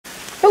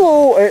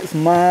Hello, it's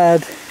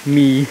Mad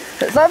Me.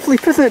 It's actually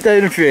pissing it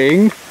down a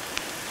drain.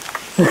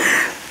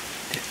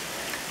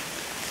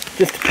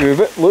 Just to prove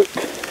it, look.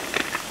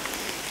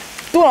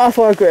 Don't ask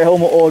why I've got a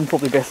helmet on,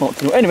 probably best not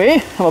to know. Anyway,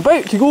 I'm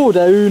about to go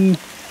down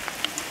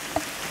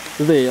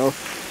there.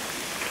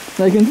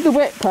 Now you can see the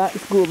wet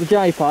patch, go to the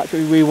dry patch,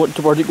 where we want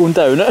towards it going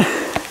down it.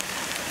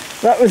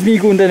 That was me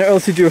going down it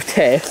earlier to do a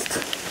test.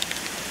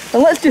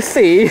 And let's just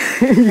say,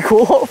 you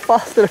go a lot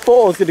faster than I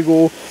thought I was going to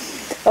go.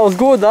 I was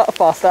going that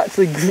fast, I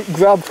actually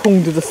grabbed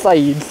hung to the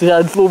side so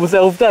I'd slow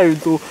myself down.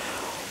 So,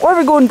 whether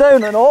we're going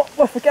down or not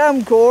with the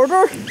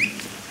camcorder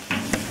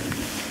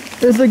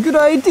is a good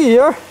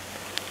idea.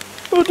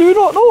 I do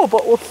not know,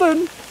 but we'll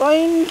soon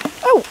find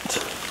out.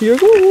 Here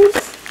goes.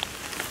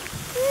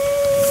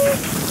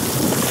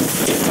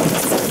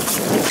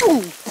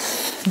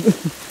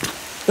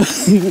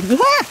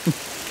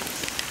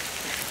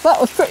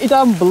 That was pretty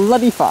damn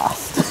bloody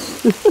fast.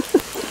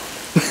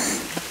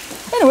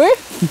 Anyway,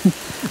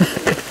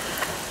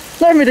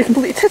 now I made a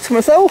complete tit of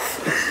myself.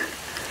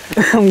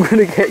 I'm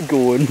gonna get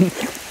going.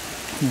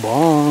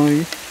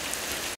 Bye.